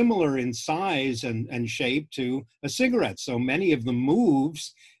dissimilar in size and shape to a cigarette. So many of the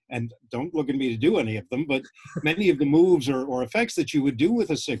moves, and don't look at me to do any of them, but many of the moves or effects that you would do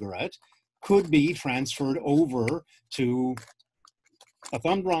with a cigarette could be transferred over to a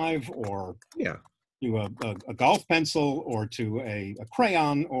thumb drive or to a golf pencil or to a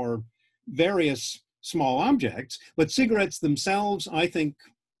crayon or various small objects. But cigarettes themselves, I think,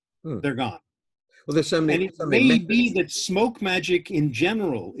 they're gone. Well, there's so many. And it may be that smoke magic in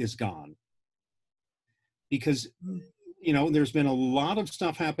general is gone, because you know there's been a lot of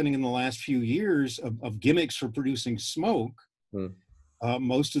stuff happening in the last few years of gimmicks for producing smoke.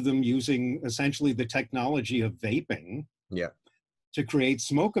 Most of them using essentially the technology of vaping to create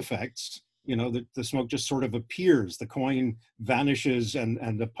smoke effects. You know, the smoke just sort of appears, the coin vanishes,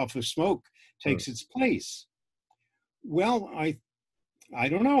 and the puff of smoke takes its place. Well, I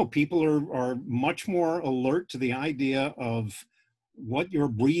don't know. People are much more alert to the idea of what you're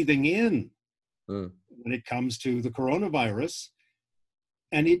breathing in when it comes to the coronavirus.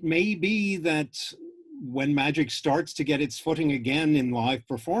 And it may be that when magic starts to get its footing again in live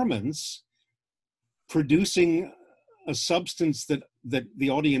performance, producing a substance that the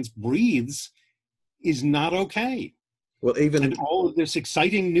audience breathes is not okay. Well, even and all of this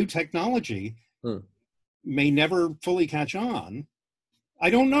exciting new technology may never fully catch on. I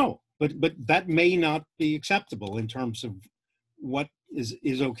don't know, but that may not be acceptable in terms of what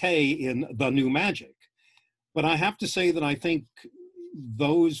is okay in the new magic. But I have to say that I think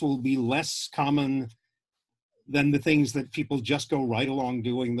those will be less common than the things that people just go right along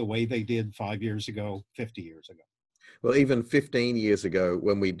doing the way they did 5 years ago, 50 years ago. Well, even 15 years ago,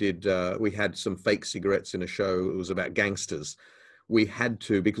 when we had some fake cigarettes in a show, it was about gangsters. We had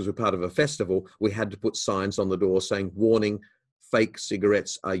to, because we're part of a festival, we had to put signs on the door saying, warning, fake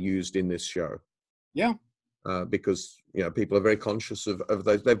cigarettes are used in this show. Yeah. Because people are very conscious of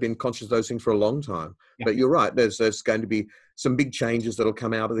those. They've been conscious of those things for a long time. Yeah. But you're right. There's going to be some big changes that'll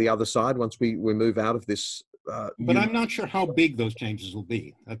come out of the other side once we move out of this. But I'm not sure how big those changes will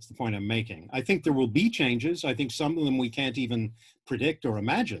be. That's the point I'm making. I think there will be changes. I think some of them we can't even predict or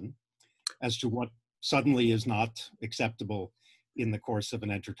imagine as to what suddenly is not acceptable in the course of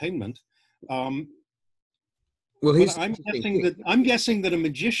an entertainment. Well, but I'm guessing that a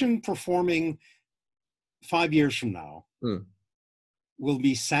magician performing 5 years from now will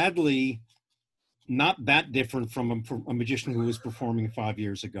be sadly not that different from a magician who was performing 5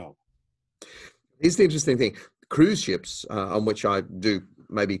 years ago. Here's the interesting thing. Cruise ships, on which I do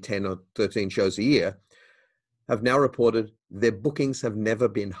maybe 10 or 13 shows a year, have now reported their bookings have never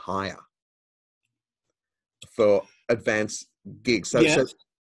been higher for advanced gigs. So, yes, so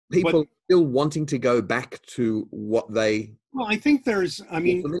people still wanting to go back to what they I think there's,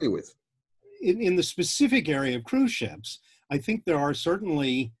 familiar with. In the specific area of cruise ships, I think there are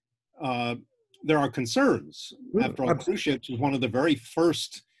certainly, there are concerns. After all, cruise ships was one of the very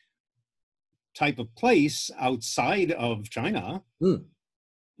first type of place outside of China.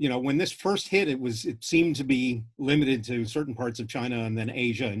 When this first hit, it seemed to be limited to certain parts of China and then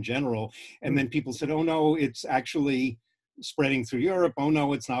Asia in general. And then people said, oh no, it's actually spreading through Europe. Oh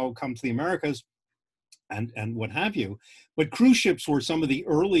no, it's now come to the Americas and what have you. But cruise ships were some of the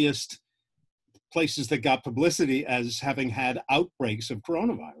earliest places that got publicity as having had outbreaks of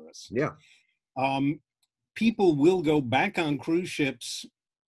coronavirus. Yeah. People will go back on cruise ships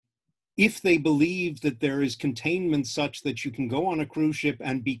if they believe that there is containment such that you can go on a cruise ship,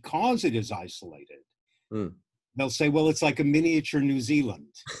 and because it is isolated, they'll say, well, it's like a miniature New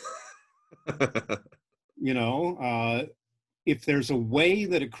Zealand. If there's a way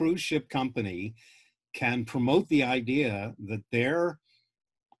that a cruise ship company can promote the idea that their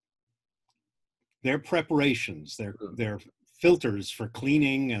preparations, their filters for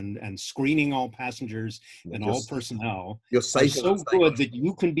cleaning and screening all passengers and all personnel are so good that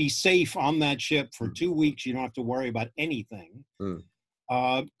you can be safe on that ship for 2 weeks, you don't have to worry about anything,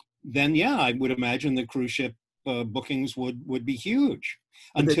 then yeah, I would imagine the cruise ship bookings would be huge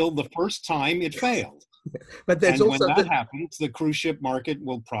until the first time it failed. But there's when that happens, the cruise ship market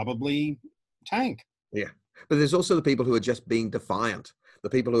will probably tank. Yeah, but there's also the people who are just being defiant, the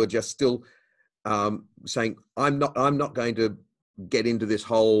people who are just still saying, I'm not going to get into this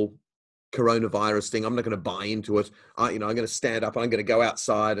whole coronavirus thing. I'm not going to buy into it. I'm going to stand up. I'm going to go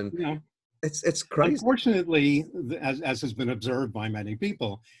outside, and it's crazy. Unfortunately, as has been observed by many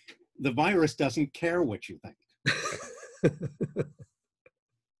people, the virus doesn't care what you think.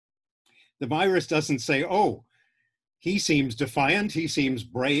 The virus doesn't say, oh, he seems defiant, he seems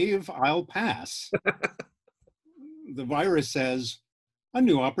brave, I'll pass. The virus says, a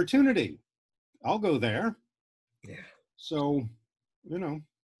new opportunity. I'll go there. Yeah. So, Well,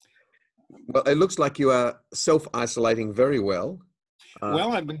 it looks like you are self-isolating very well.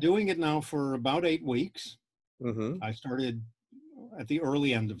 Well, I've been doing it now for about 8 weeks. I started at the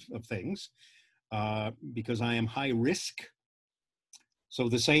early end of things because I am high risk. So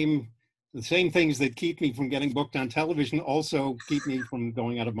the same things that keep me from getting booked on television also keep me from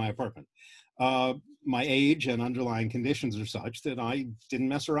going out of my apartment. My age and underlying conditions are such that I didn't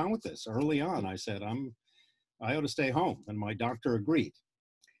mess around with this. Early on, I said, I ought to stay home, and my doctor agreed.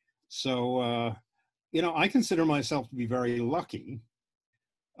 So, I consider myself to be very lucky.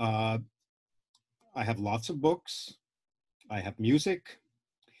 I have lots of books. I have music.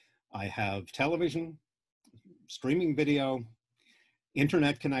 I have television, streaming video,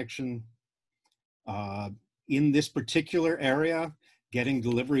 internet connection. In this particular area, getting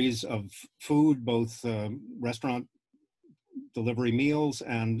deliveries of food, both restaurant delivery meals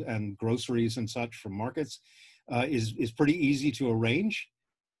and groceries and such from markets, is pretty easy to arrange.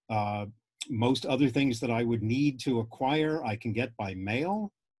 Most other things that I would need to acquire, I can get by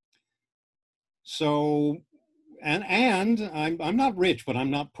mail. So, and I'm not rich, but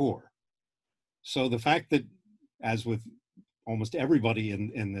I'm not poor. So the fact that, as with almost everybody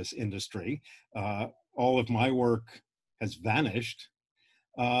in this industry, all of my work has vanished.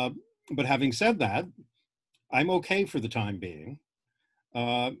 But having said that, I'm okay for the time being.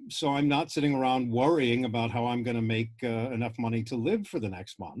 So I'm not sitting around worrying about how I'm going to make enough money to live for the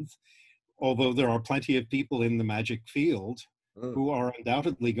next month, although there are plenty of people in the magic field who are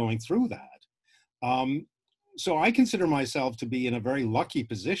undoubtedly going through that. So I consider myself to be in a very lucky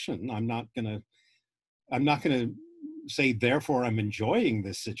position. I'm not going to say, therefore, I'm enjoying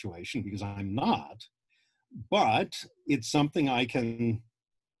this situation, because I'm not. But it's something I can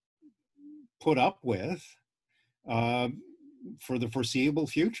put up with for the foreseeable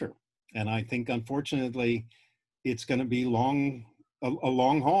future. And I think, unfortunately, it's going to be a long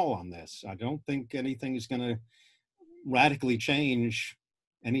haul on this. I don't think anything is going to radically change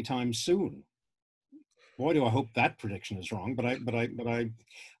anytime soon. Boy, do I hope that prediction is wrong. But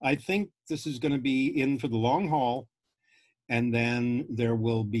I think this is going to be in for the long haul, and then there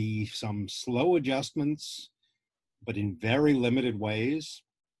will be some slow adjustments, but in very limited ways.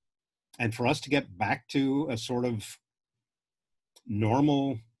 And for us to get back to a sort of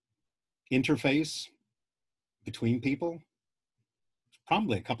normal interface between people, it's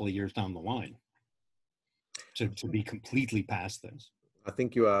probably a couple of years down the line to be completely past this. I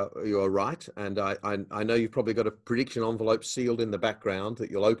think you are right, and I know you've probably got a prediction envelope sealed in the background that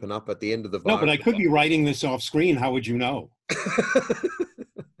you'll open up at the end of the virus. No, but I could be writing this off screen. How would you know?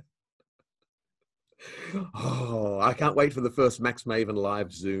 Oh, I can't wait for the first Max Maven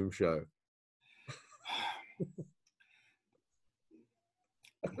live Zoom show.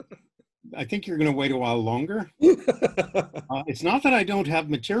 I think you're going to wait a while longer. It's not that I don't have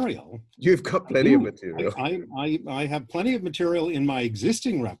material. You've got plenty of material. I have plenty of material in my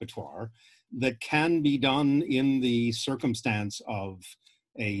existing repertoire that can be done in the circumstance of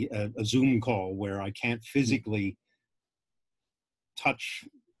a Zoom call where I can't physically touch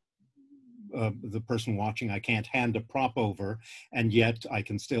the person watching. I can't hand a prop over, and yet I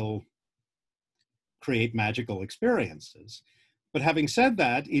can still create magical experiences. But having said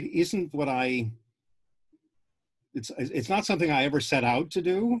that, it isn't what it's not something I ever set out to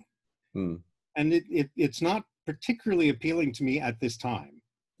do. And it's not particularly appealing to me at this time.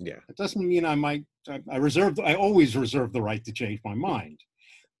 Yeah. It doesn't mean I always reserve the right to change my mind.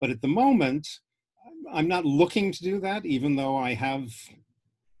 But at the moment, I'm not looking to do that, even though I have,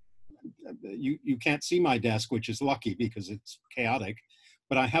 you can't see my desk, which is lucky because it's chaotic,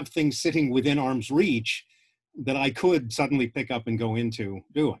 but I have things sitting within arm's reach that I could suddenly pick up and go into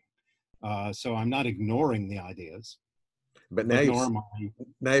doing. So I'm not ignoring the ideas. But now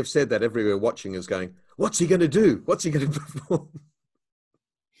you've said that, everywhere watching is going, what's he going to do? What's he going to perform?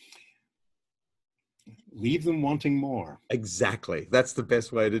 Leave them wanting more. Exactly. That's the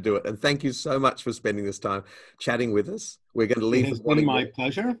best way to do it. And thank you so much for spending this time chatting with us. We're going to leave. It has been my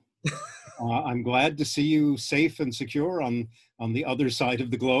pleasure. I'm glad to see you safe and secure on the other side of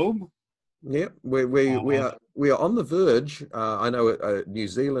the globe. Yeah, we are on the verge. I know New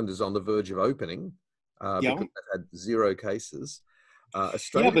Zealand is on the verge of opening because they've had 0 cases.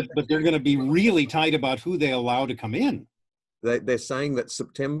 Australia, but they're going to be really tight about who they allow to come in. They're saying that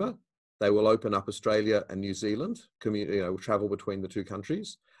September they will open up Australia and New Zealand, travel between the two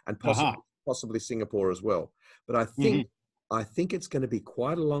countries, and possibly Singapore as well. But I think it's going to be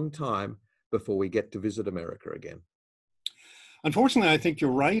quite a long time before we get to visit America again. Unfortunately, I think you're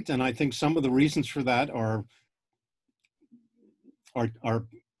right, and I think some of the reasons for that are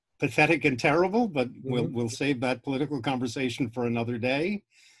pathetic and terrible. But we'll save that political conversation for another day.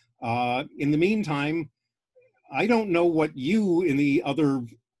 In the meantime, I don't know what you in the other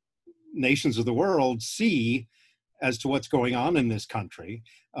nations of the world see as to what's going on in this country.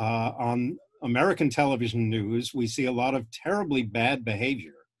 On American television news, we see a lot of terribly bad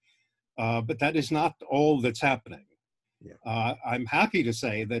behavior, but that is not all that's happening. Yeah. I'm happy to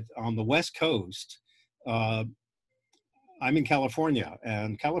say that on the West Coast, I'm in California,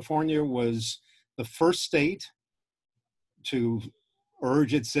 and California was the first state to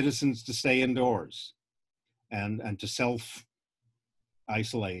urge its citizens to stay indoors and to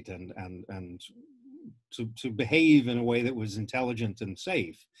self-isolate and to behave in a way that was intelligent and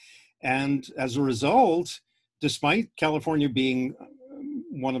safe. And as a result, despite California being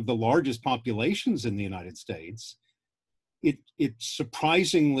one of the largest populations in the United States, it's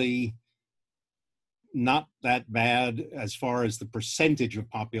surprisingly not that bad as far as the percentage of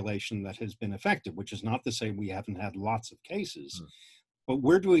population that has been affected, which is not to say we haven't had lots of cases, but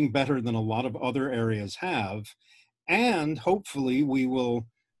we're doing better than a lot of other areas have. And hopefully we will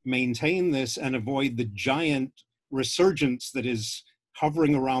maintain this and avoid the giant resurgence that is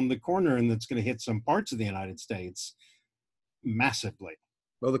hovering around the corner and that's going to hit some parts of the United States massively.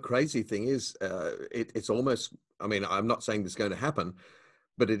 Well, the crazy thing is, it's almost, I mean, I'm not saying this is going to happen,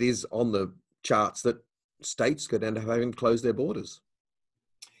 but it is on the charts that states could end up having to close their borders.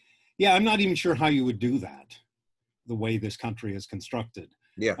 Yeah, I'm not even sure how you would do that, the way this country is constructed.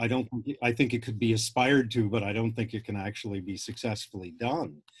 Yeah. I think it could be aspired to, but I don't think it can actually be successfully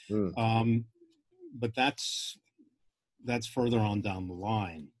done. But that's further on down the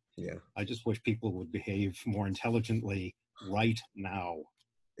line. Yeah. I just wish people would behave more intelligently right now.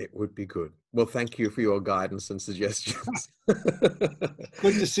 It would be good. Well, thank you for your guidance and suggestions.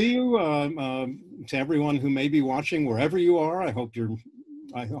 Good to see you. To everyone who may be watching, wherever you are, I hope you're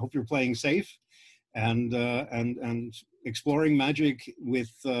I hope you're playing safe and exploring magic with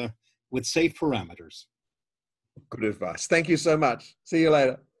safe parameters. Good advice. Thank you so much. See you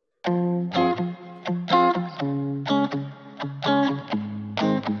later.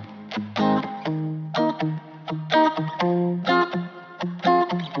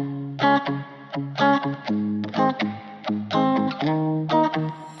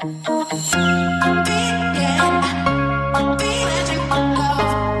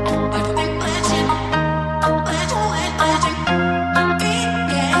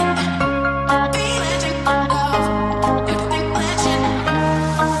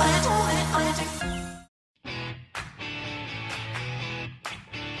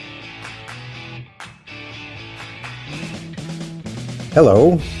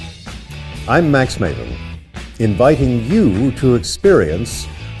 Hello, I'm Max Maven, inviting you to experience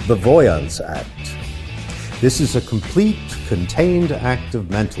the Voyance Act. This is a complete, contained act of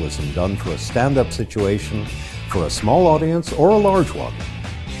mentalism done for a stand-up situation, for a small audience or a large one.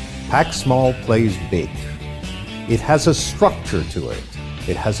 Pack Small plays big. It has a structure to it.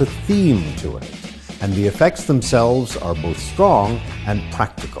 It has a theme to it. And the effects themselves are both strong and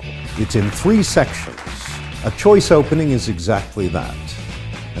practical. It's in 3 sections. A choice opening is exactly that.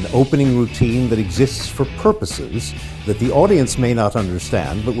 An opening routine that exists for purposes that the audience may not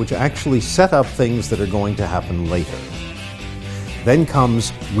understand, but which actually set up things that are going to happen later. Then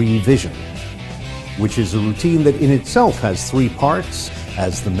comes revision, which is a routine that in itself has 3 parts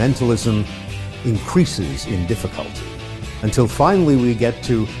as the mentalism increases in difficulty, until finally we get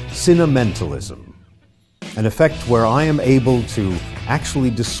to cinementalism, an effect where I am able to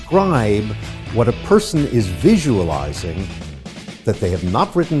actually describe what a person is visualizing that they have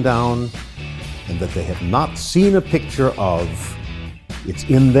not written down and that they have not seen a picture of. It's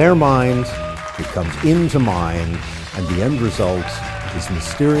in their mind, it comes into mine, and the end result is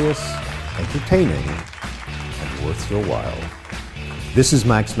mysterious, entertaining, and worth your while. This is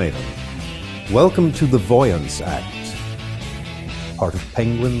Max Maven. Welcome to the Voyance Act, part of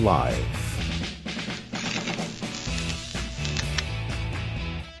Penguin Live.